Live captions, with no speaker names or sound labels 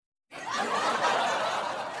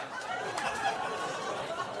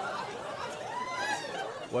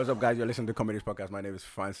What's up, guys? You're listening to Comedies Podcast. My name is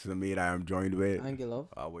Francis Amid. I am joined with. Angelo.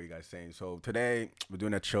 What are you guys saying? So today we're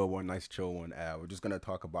doing a chill one, nice chill one. We're just gonna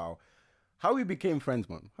talk about how we became friends,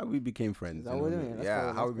 man. How we became friends. Is that what we're doing?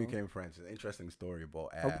 How we became friends. It's an interesting story, but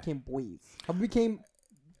How we became boys. How we became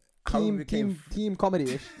how we team became team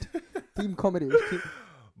comedy-ish. Team comedy-ish.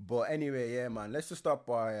 But anyway, yeah, man. Let's just start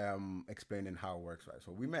by explaining how it works, right?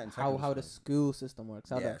 So we met in secondary How the school system works.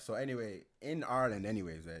 So anyway, in Ireland,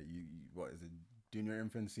 anyways, you what is it? Junior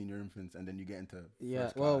infants, senior infants, and then you get into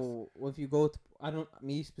first class. If you go to,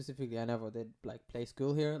 me specifically, I never did like play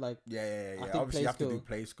school here. Like Yeah. I think Obviously, you have to do school.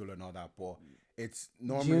 play school and all that, but it's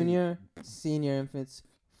normally junior, senior infants,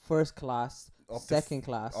 first class, up to second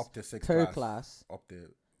class, up to sixth third class, class. up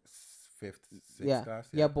to fifth, sixth Yeah. class.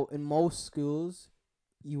 Yeah, but in most schools,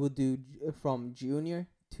 you would do from junior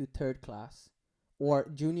to third class, or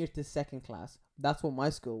junior to second class. That's what my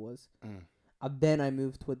school was. Mm. And then I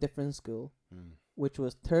moved to a different school, which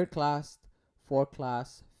was third class, fourth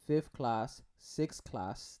class, fifth class, sixth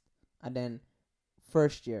class, and then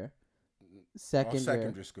first year,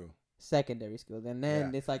 Secondary school. secondary school. And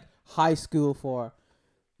then it's like high school for.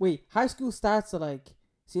 Wait, high school starts at like.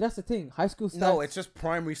 See, that's the thing. High school starts. No, it's just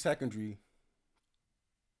primary, secondary,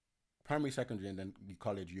 and then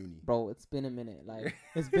college, uni. Bro, it's been a minute. Like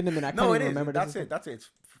it's been a minute. I can't No, it even is. remember. That's it. That's it.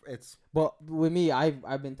 It's. But with me,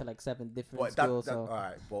 I've been to like 7 different But schools. all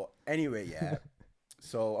right. But anyway, yeah.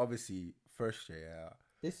 So obviously, first year, yeah.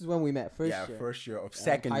 This is when we met. First year. First year of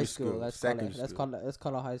secondary high school. Let's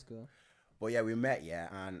call it high school. But yeah, we met,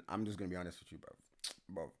 and I'm just gonna be honest with you, bro.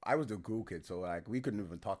 Bro, I was the cool kid, so like we couldn't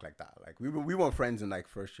even talk like that. Like we weren't friends in like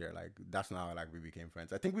first year. Like that's not how like we became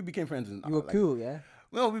friends. I think we became friends in. You were cool, yeah.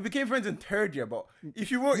 No, we became friends in third year. But if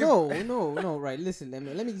you were no. Right, listen. Let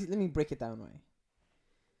me break it down. Right.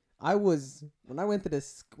 I was when I went to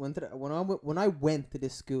this when I went to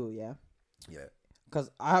this school, yeah. Yeah. Because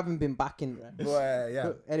I haven't been back in. Right? Yeah.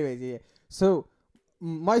 But anyways, yeah. So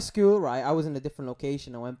my school, right? I was in a different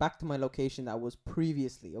location. I went back to my location that was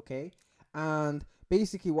previously, okay. And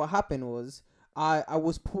basically what happened was I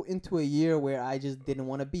was put into a year where I just didn't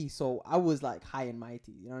want to be. So I was like high and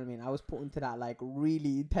mighty. You know what I mean? I was put into that like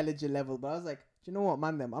really intelligent level. But I was like, do you know what,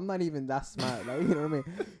 man? I'm not even that smart. Like, you know what I mean?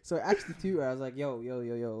 So I asked the tutor. I was like,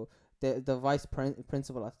 yo. The vice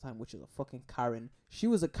principal at the time, which is a fucking Karen. She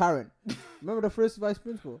was a Karen. Remember the first vice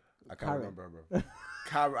principal? I can't remember, bro.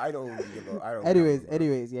 Karen, I don't remember.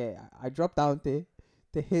 Anyways, yeah. I dropped down to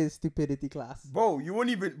his stupidity class. Bro, you won't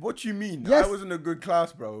even. What you mean? Yes. I was in a good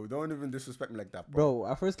class, bro. Don't even disrespect me like that, Bro,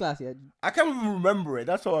 our first class, yeah. I can't even remember it.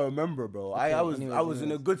 That's all I remember, bro. Okay, I was anyways.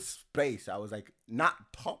 in a good space. I was like not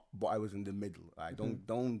top, but I was in the middle. Right?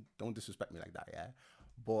 Don't disrespect me like that, yeah.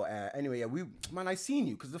 But anyway, yeah, I seen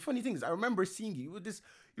you. Cause the funny thing is, I remember seeing you.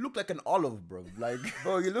 You look like an olive, bro. Like,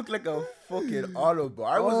 bro, you look like a fucking olive,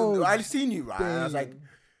 bro. I seen you, right? And I was like,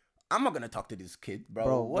 I'm not gonna talk to this kid,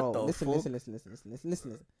 bro. What the fuck?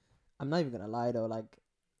 Listen. I'm not even gonna lie though. Like,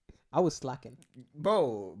 I was slacking,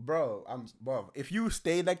 bro. If you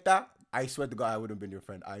stayed like that, I swear to God, I wouldn't have been your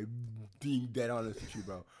friend. I'm being dead honest with you,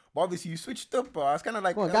 bro. But obviously, you switched up, bro. I was kind of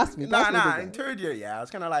like, come on, gas me. In third year, yeah, I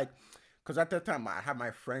was kind of like, cause at that time I had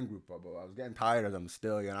my friend group, bro. I was getting tired of them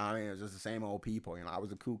still. You know what I mean? It was just the same old people. You know, I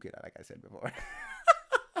was a cool kid, like I said before.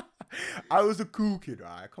 I was a cool kid,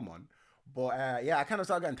 right? Come on. But yeah, I kind of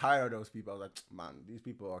started getting tired of those people. I was like, man, these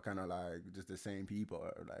people are kind of like just the same people.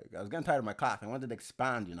 Like I was getting tired of my class. I wanted to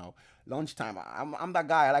expand, you know. Lunchtime, I'm that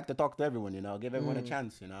guy. I like to talk to everyone, you know, give everyone a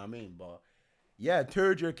chance, you know what I mean? But yeah,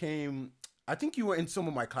 third year came. I think you were in some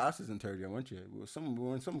of my classes in third year, weren't you? We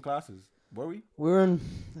were in some classes. Were we? We were in,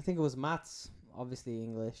 I think it was maths, obviously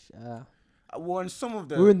English. We were in some of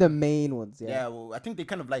the. We were in the main ones, yeah. Yeah, well, I think they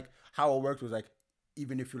kind of like how it worked was like,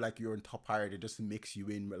 even if you're in top higher, they just mix you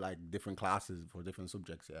in with like different classes for different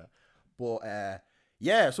subjects, yeah. But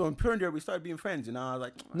yeah, so in third year we started being friends, you know. I was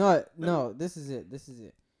like, no, this is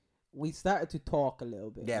it. We started to talk a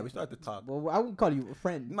little bit. Yeah, we started to talk. Well, I wouldn't call you a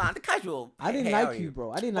friend. Man, the casual. I didn't like you,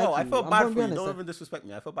 bro. I didn't like you. I felt bad for you. Don't even disrespect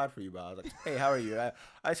me. I felt bad for you, bro. I was like, hey, how are you?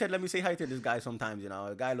 I said, let me say hi to this guy sometimes, you know.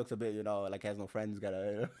 The guy looks a bit, you know, like he has no friends.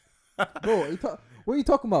 Bro, what are you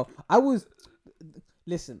talking about?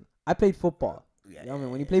 Listen, I played football. Yeah, you know what I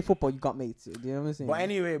mean? When you play football, you got mates. Do you know what I'm saying? But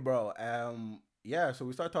anyway, bro, yeah, so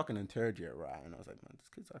we started talking in third year, right? And I was like, man, this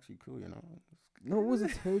kid's actually cool, you know. No, it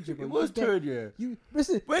wasn't third year, bro. It was third year. You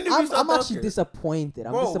listen. When did we start I'm talking? actually disappointed.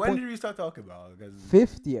 When did we start talking about?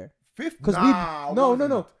 Fifth year. Because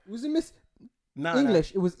no. It was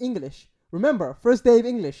English. It was English. Remember, first day of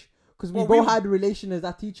English. Because we both had relation as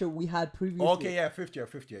that teacher we had previously. Okay, yeah, fifth year.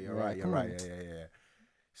 You're right. Yeah.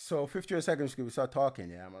 So fifth year secondary school, we started talking.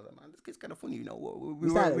 Yeah, I was like, man, this kid's kind of funny, you know. We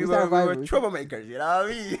started were vibing. troublemakers, you know what I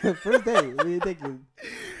mean? First day, we were thinking.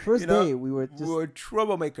 First You know, day, we were just. We were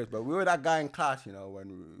troublemakers, but we were that guy in class, you know,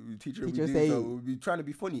 when we teacher would Teacher do say- so, we'd be trying to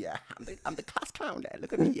be funny. Yeah, I'm the class clown. There.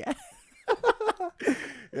 Look at me, yeah.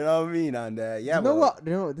 You know what I mean? And yeah, you know what?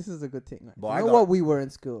 You know, this is a good thing. Right? But You I know got- what we were in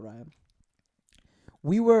school, right?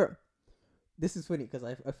 We were. This is funny because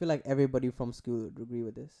I feel like everybody from school would agree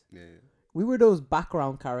with this. Yeah. We were those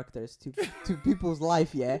background characters to people's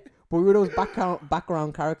life, yeah. But we were those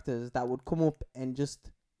background characters that would come up and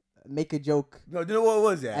just make a joke No, do you know what it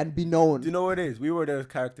was? Yeah. and be known. Do you know what it is? We were those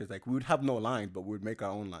characters. Like we would have no lines, but we'd make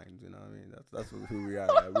our own lines. You know what I mean? That's who we are.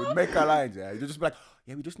 Yeah. We'd make our lines. Yeah. You'd just be like,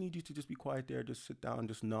 yeah, we just need you to just be quiet there, just sit down,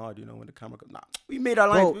 just nod. You know, when the camera goes. Nah, we made our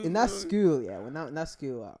lines. Bro, in that school, yeah, when in that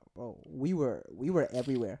school, bro, we were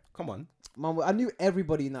everywhere. Come on. Man, I knew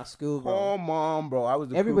everybody in that school, bro. Come on, bro. I was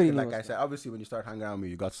the Everybody cool kid, knew like I us, said. Obviously, when you start hanging out with me,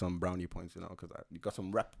 you got some brownie points, you know, because you got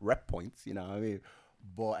some rep points, you know what I mean?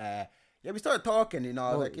 But yeah, we started talking, you know.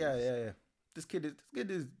 I was like, yeah. This kid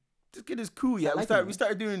is cool. Yeah, we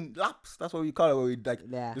started doing laps. That's what we call it. Where we like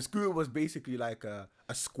Yeah. the school was basically like a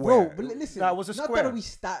square. Bro, but listen, that was a not square. that we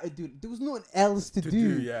started doing. There was nothing else to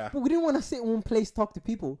do. Yeah. But we didn't want to sit in one place talk to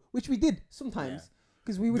people, which we did sometimes.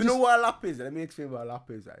 Because we Do would you just... know what a lap is? Let me explain what a lap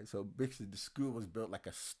is, right? So basically, the school was built like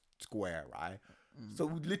a square, right? So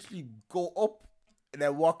we literally go up and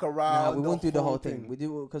then walk around. Nah, we won't do the whole thing. We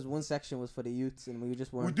do because one section was for the youths, and we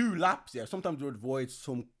just We weren't. do laps, yeah. Sometimes we would avoid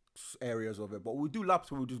some areas of it, but we do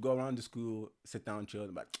laps where we just go around the school, sit down, chill,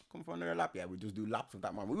 and like, come for another lap. Yeah, we just do laps of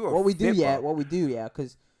that, man. We were What we do, fit, yeah,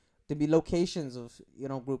 because there'd be locations of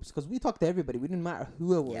groups. Because we talk to everybody. We didn't matter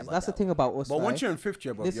who it was. Yeah, but That's the thing about us. But right? once you're in fifth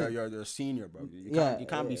year, bro, Listen. you're a senior, bro. You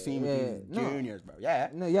can't be seen yeah, with these no. juniors, bro. Yeah.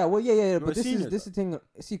 No, yeah, well, yeah. But this seniors, is the thing.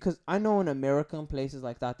 See, because I know in America and places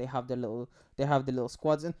like that, they have the little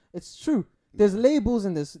squads, and it's true. There's labels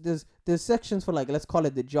and there's sections for, like, let's call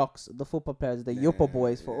it the jocks, the football players, the yupper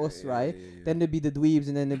boys for us, right? Then there'd be the dweebs,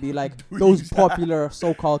 and then there'd be like those popular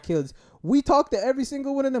so-called kids. We talk to every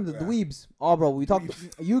single one of them, the dweebs. Oh, bro, we talk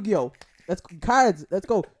Yu-Gi-Oh. Let's cards. Let's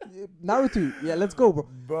go. Naruto. Yeah, let's go,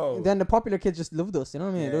 bro. And then the popular kids just loved us. You know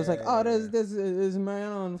what I mean? It was like, oh, there's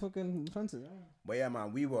Mariano and fucking Francis. But yeah,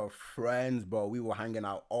 man, we were friends, bro. We were hanging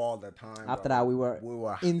out all the time. After bro. that, we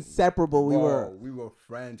were inseparable. We were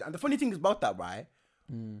friends. And the funny thing is about that, right?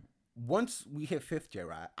 Once we hit fifth year,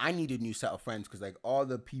 right, I needed a new set of friends because, like, all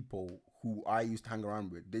the people who I used to hang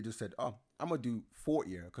around with, they just said, oh, I'm going to do fourth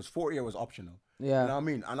year because fourth year was optional. Yeah. You know what I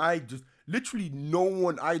mean? And I just, literally no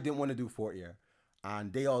one, I didn't want to do fourth year.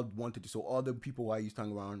 And they all wanted to. So all the people who I used to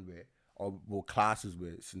hang around with or were classes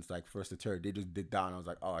with since, like, first to third, they just did that. And I was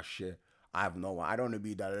like, oh, shit. I have no one. I don't want to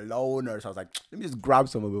be the loner. So I was like, let me just grab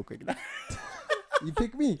someone real quick. You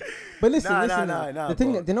pick me. But listen. Nah, the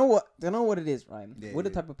thing, but- they know what it is, right? Yeah, We're the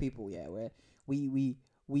yeah. type of people, yeah, where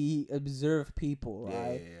we observe people,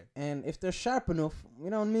 right? Yeah. And if they're sharp enough,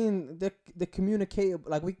 you know what I mean, they communicate,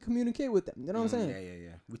 like, we communicate with them. You know what I'm saying?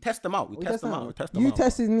 Yeah. We test them out. We test them out. You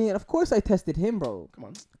tested me, and of course I tested him, bro.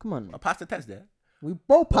 Come on. I passed the test there. We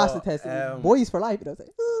both passed the But, test. Boys for life, you know what I'm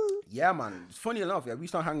saying? Yeah, man. It's funny enough. Yeah, we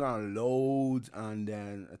started hanging around loads, and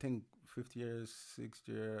then I think fifth year, sixth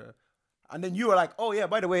year, and then you were like, "Oh yeah,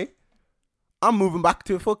 by the way, I'm moving back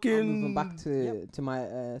to fucking." I'm moving back to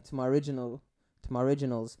my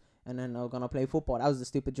originals, and then I'm gonna play football. That was a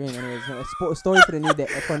stupid dream. Anyways, a story for the new day,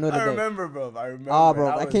 for another day. I remember, bro. Oh, bro,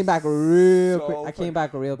 That I was came back real so quick. I came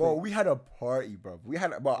back real Bro, quick. we had a party, bro.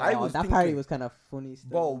 That party was kind of funny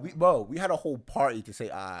stuff. We had a whole party to say,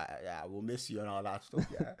 yeah, we'll miss you and all that stuff.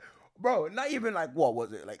 Yeah, bro. Not even like, what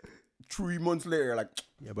was it, like 3 months later? Like,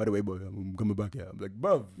 yeah, by the way, boy, I'm coming back. Yeah, I'm like,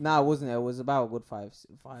 bro. Nah, it wasn't. It was about a good five.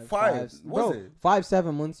 Was bro, it?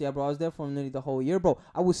 5-7 months. Yeah, bro. I was there for nearly the whole year, bro.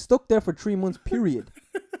 I was stuck there for 3 months. Period.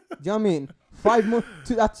 Do you know what I mean? 5 months.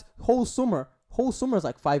 That's whole summer. Whole summer is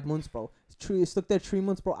like 5 months, bro. Stuck there 3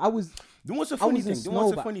 months, bro. You know what's the funny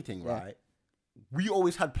thing? Yeah. Right? We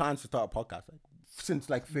always had plans to start a podcast, like, since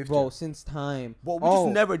like fifth bro, year. since time. But we just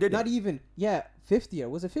never did it. Not even. Yeah, fifth year.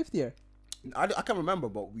 Was it fifth year? I can't remember,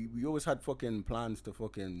 but we always had fucking plans to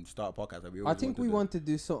fucking start a podcast. Like, I think we want to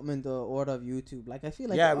do something in the order of YouTube. Like, I feel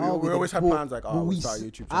like we always had plans like, we'll start a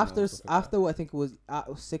YouTube channel. After I think it was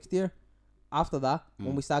sixth year. After that,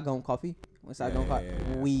 when we started going coffee,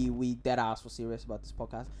 we dead ass were serious about this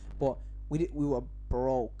podcast. But we were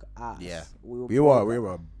broke ass. Yeah, we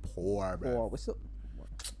were poor, bro. We're still,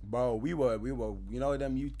 bro, we were, you know,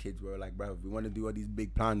 them youth kids were like, bro, we want to do all these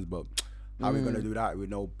big plans, but how we gonna do that with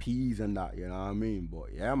no peas and that, you know what I mean?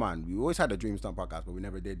 But yeah, man, we always had a dream to start podcast, but we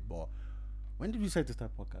never did. But when did we decide to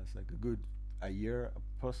start podcast? Like a good, a year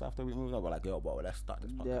plus after we moved out. We're like, yo, bro, let's start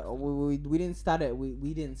this podcast. Yeah, we didn't start it.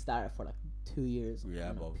 We didn't start it for like 2 years.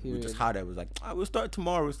 Yeah, but we just had it. It was like, we'll start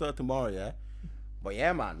tomorrow. Yeah. But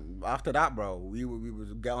yeah, man. After that, bro, we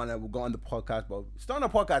was get on it. We go on the podcast, bro. Starting a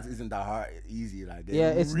podcast isn't that hard, easy. Like,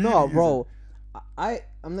 it's really not, isn't. bro. I'm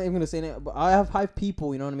not even gonna say that, but I have 5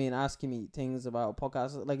 people, you know what I mean, asking me things about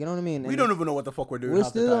podcasts, like, you know what I mean. We don't even know what the fuck we're doing. We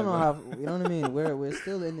still don't know how, you know what I mean. We're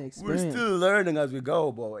still in the experience. We're still learning as we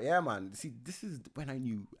go, but yeah, man. See, this is when I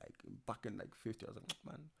knew, like, back in like 50, I was like,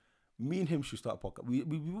 man, me and him should start a podcast.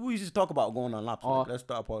 We used to talk about going on laps. Like, let's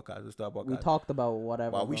start a podcast. We talked about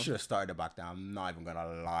whatever. Well, we should have started it back then. I'm not even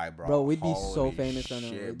gonna lie, bro. Bro, we'd be Holy so famous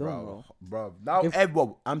shit, bro. Bro, now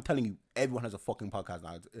I'm telling you, everyone has a fucking podcast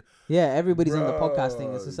now. Yeah, everybody's on the podcast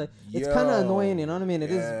thing. It's just like, it's kind of annoying, you know what I mean? It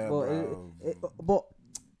is, but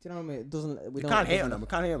you know what I mean? It doesn't. We can't hate on them. We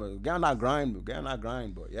can't hate on them. Get on that grind.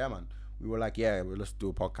 But yeah, man, we were like, yeah, let's do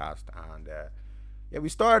a podcast, and yeah, we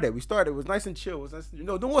started. It was nice and chill. It was nice. You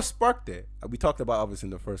know what sparked it? We talked about obviously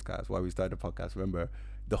in the first cast why we started the podcast. Remember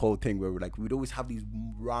the whole thing where we'd always have these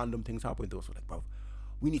random things happen to us. We're like, bro,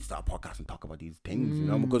 we need to start a podcast and talk about these things, you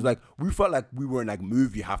know, because like we felt like we were in like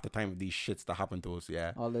movie half the time with these shits that happened to us.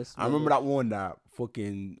 Yeah, all this. I remember that one that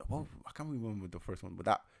fucking. Well, I can't remember the first one, but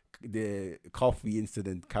that. The coffee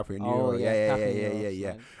incident, Cafe Nero, yeah.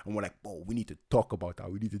 And we're like, oh, we need to talk about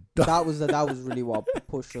that. We need to. That was really what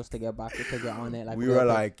pushed us to get on it. Like we were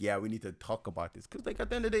like, yeah, we need to talk about this because, like,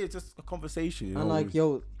 at the end of the day, it's just a conversation. You know? Like,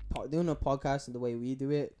 doing a podcast and the way we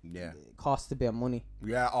do it, it costs a bit of money.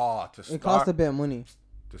 Yeah, it costs a bit of money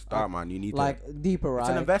to start, man. You need deeper, right? It's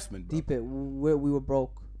an investment, bro. Deeper. We were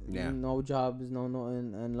broke. Yeah. No jobs, no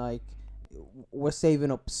nothing, and like. We're saving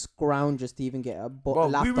up scrounge just to even get a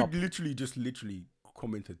laptop. We would literally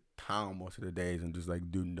come into town most of the days and just like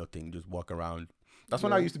do nothing, just walk around. That's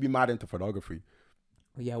when I used to be mad into photography.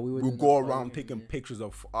 Yeah, we'd go around taking pictures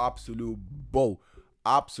of absolute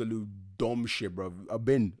dumb shit, bro. I've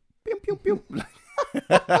been pew pew.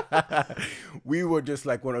 We were just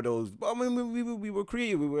like one of those. I mean, we were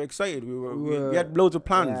creative. We were excited. We had loads of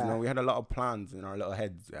plans. You know, we had a lot of plans in our little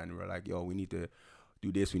heads, and we were like, yo, we need to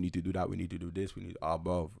do this, we need to do that, we need to do this, we need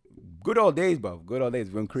above. Good old days, bro. Good old days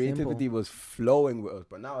when creativity was flowing with us.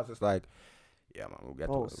 But now it's just like, yeah, man, we'll get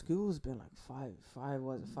to it. School's been like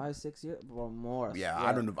 5, 6 years or more. Yeah,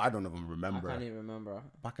 I don't even remember. I can't even remember.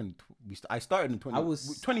 Back in I started in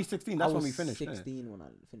 2016. That's when we finished. 16 when I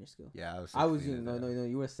finished school. Yeah, I was no,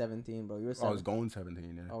 you were 17, bro. You were 17. I was going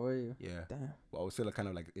 17. Yeah. Oh, were you? Yeah. Damn. Well, I was still kind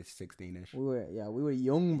of like it's 16ish. We were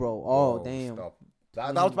young, bro. Oh, damn. Stop.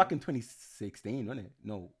 That was back in 2016, wasn't it?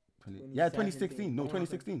 No, 2016. No,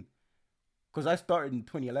 2016. Because I started in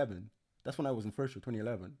 2011. That's when I was in first year,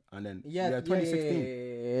 2011, and then 2016.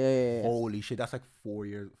 Yeah. Holy shit, that's like 5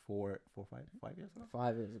 years ago.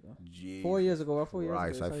 5 years ago. Jeez. 4 years ago or 4 years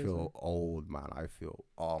Christ, ago. I feel old, man.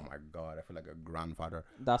 Oh my god, I feel like a grandfather.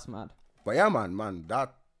 That's mad. But yeah, man,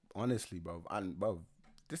 that honestly, bro, and bro.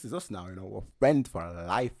 This is us now, you know. We're friends for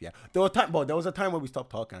life, yeah. There was a time where we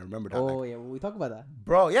stopped talking. I remember that. Oh, yeah. We talk about that.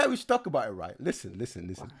 Bro, yeah, we should talk about it, right? Listen.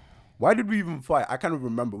 Why did we even fight? I can't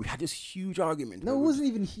remember. We had this huge argument. No, it wasn't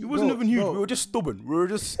even huge. It wasn't even huge. Bro. We were just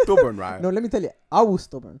stubborn. Right? No, let me tell you. I was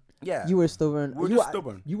stubborn. Yeah. You were stubborn. We were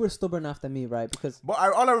stubborn. You were stubborn after me, right? Because. But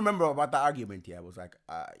all I remember about that argument, yeah, was like,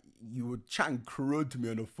 you were chatting crud to me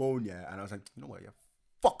on the phone, yeah. And I was like, you know what, yeah.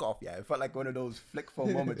 Fuck off, yeah. It felt like one of those flick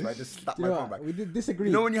phone moments where I just slapped my phone back. We did disagree.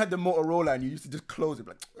 You know when you had the Motorola and you used to just close it,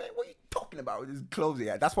 like, man, what are you talking about? Just close it,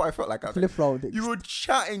 yeah. That's what I felt like. Flip phone. You were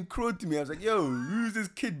chatting crud to me. I was like, yo, who's this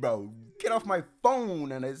kid, bro? Get off my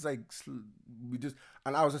phone. And it's like,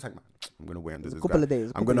 and I was just like, man, I'm gonna wait until this couple of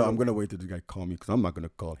days. I'm gonna wait till this guy call me because I'm not gonna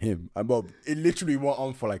call him. And but it literally went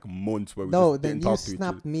on for like months where we just didn't talk to each other.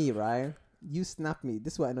 You snapped me, right? You snapped me.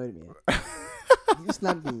 This is what annoyed me. You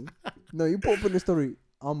snapped me. No, you put up in the story.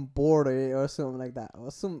 I'm bored or something like that.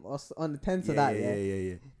 Or on the 10th of that, yeah.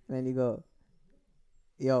 And then you go,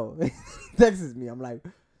 yo, texts me. I'm like,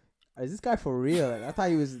 is this guy for real? Like, I thought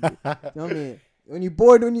he was, you know what I mean? When you're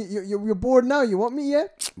bored, you're bored now, you want me, yeah?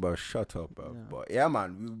 Bro, shut up, bro. Yeah. But yeah,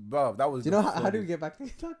 man, bro, that was. Do you know how do we get back to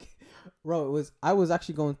TikTok? Bro, I was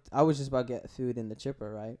just about to get food in the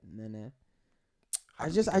chipper, right? And then I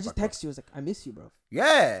just texted you. I was like, I miss you, bro.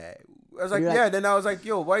 Yeah. I was like, yeah. Then I was like,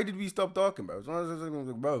 yo, why did we stop talking, bro? So I was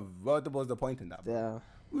like, bro, what was the point in that, bro? Yeah.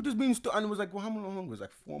 We were just being and it was like, well, how long? It was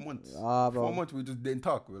like 4 months. Bro. 4 months, we just didn't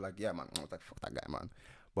talk. We were like, yeah, man. I was like, fuck that guy, man.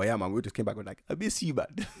 But yeah, man, we just came back with like, I miss you, man.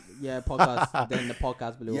 Yeah, podcast. Then the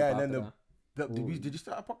podcast blew up. Yeah, and then did you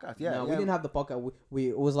start a podcast? Yeah. No, we didn't have the podcast.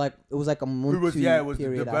 It was like a month. It was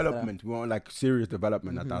the development. We weren't like serious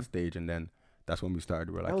development at that stage, and then That's when we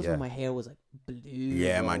started. We're That like, was yeah, when my hair was like blue.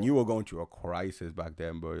 yeah, bro. man. You were going through a crisis back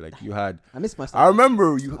then, bro. Like you had. I miss myself. I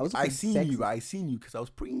remember you. I was I looking seen sexy. you. I seen you because I was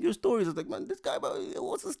putting your stories. I was like, man, this guy.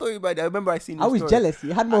 What's the story about that? I remember I seen. I Your was story. jealous.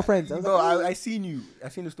 You had more friends. I was Bro, like, "Oh." I seen you. I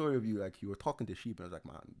seen the story of you. Like you were talking to sheep. And I was like,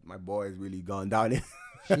 man, my boy is really gone down.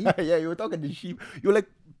 Sheep? Yeah, you were talking to sheep. You were like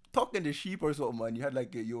talking to sheep or something, man. You had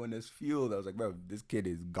like you were in this field. I was like, bro, this kid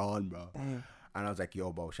is gone, bro. Damn. And I was like,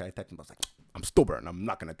 yo, bro, should I text him? I was like, I'm stubborn. I'm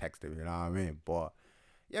not gonna text him. You know what I mean? But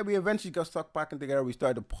yeah, we eventually got stuck back in together. We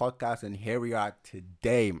started the podcast, and here we are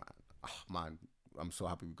today, man. Oh, man, I'm so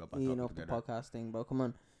happy we got back You know, together. podcasting, bro. Come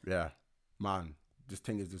on. Yeah, man. This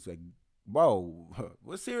thing is just like, bro,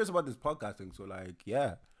 we're serious about this podcasting. So like,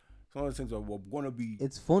 yeah, it's one of those things where we're gonna be.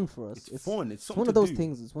 It's fun for us. It's fun. It's one of those do.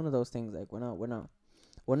 things. It's one of those things. Like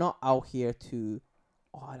we're not out here to,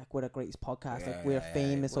 like we're the greatest podcast. Like we're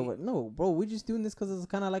famous over. No, bro. We're just doing this because it's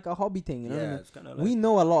kind of like a hobby thing. You know what I mean? It's kind of like, We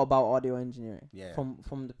know a lot about audio engineering. Yeah.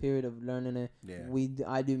 From the period of learning it. Yeah.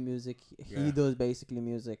 I do music. He Yeah. does basically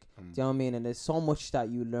music. Do you know what I mean? And there's so much that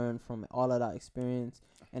you learn from all of that experience,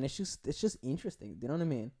 and it's just interesting. Do you know what I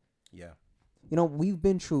mean? Yeah. You know, we've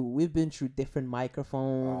been through different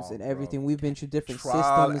microphones and everything. Bro. We've been through different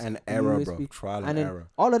Trial systems and error, USB, bro. Trial and and then error.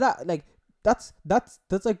 all of that, like that's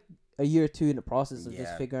like a year or two in the process of Yeah,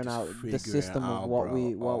 just figuring just out the figuring system out, of what bro.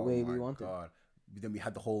 way Oh we my wanted. God. Then we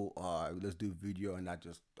had the whole let's do video, and that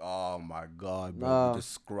just, oh my God, bro. We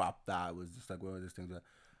just scrapped that. It was just like one of those things that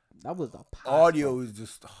That was the past, audio bro. is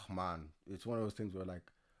just, oh man, it's one of those things where like,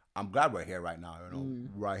 I'm glad we're here right now, you know,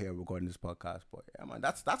 right here recording this podcast. But yeah, man,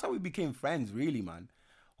 that's how we became friends, really, man.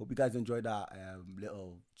 Hope you guys enjoyed that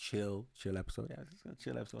little chill episode. Yeah, just a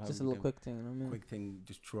chill episode. Just a little quick thing, you know what I mean? Quick thing,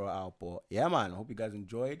 just throw it out. But yeah, man, hope you guys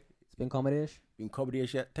enjoyed. It's been comedy-ish. Been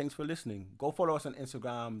comedy-ish. Yeah. Thanks for listening. Go follow us on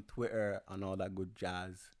Instagram, Twitter, and all that good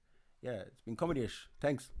jazz. Yeah, it's been comedy-ish.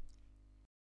 Thanks.